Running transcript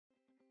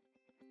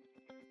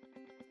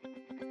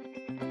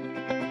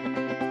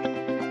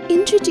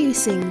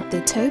Introducing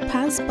the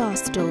Topaz Bar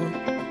Stool.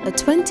 A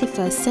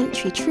 21st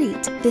century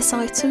treat, this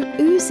item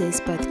oozes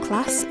both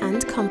class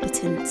and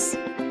competence.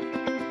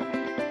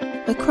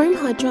 A chrome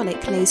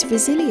hydraulic lays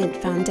resilient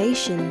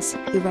foundations.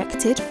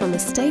 Erected from a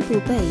stable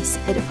base,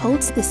 it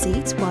upholds the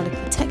seat while a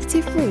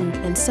protective ring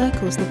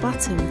encircles the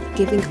bottom,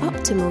 giving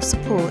optimal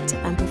support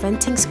and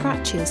preventing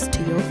scratches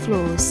to your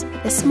floors.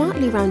 A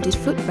smartly rounded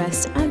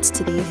footrest adds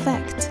to the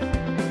effect.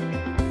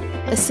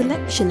 A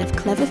selection of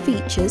clever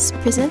features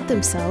present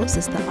themselves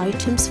as the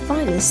item's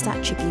finest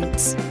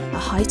attributes. A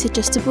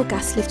height-adjustable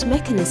gas lift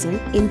mechanism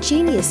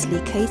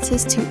ingeniously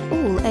caters to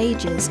all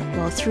ages,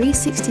 while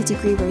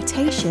 360-degree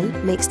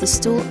rotation makes the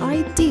stool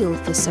ideal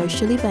for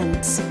social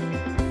events.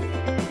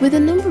 With a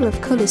number of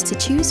colours to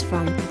choose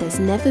from, there's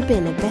never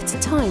been a better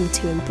time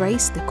to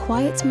embrace the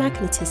quiet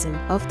magnetism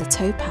of the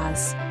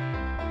Topaz.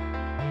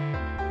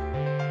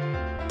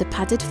 The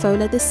padded faux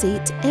leather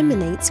seat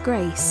emanates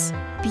grace.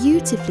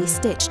 Beautifully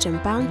stitched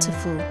and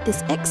bountiful,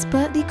 this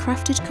expertly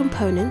crafted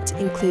component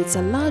includes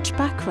a large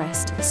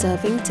backrest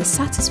serving to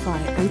satisfy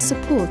and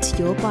support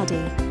your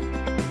body.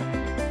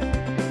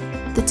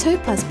 The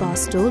Topaz Bar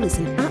Stool is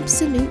an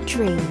absolute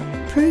dream,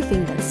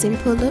 proving that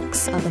simple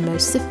looks are the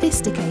most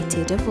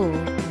sophisticated of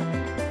all.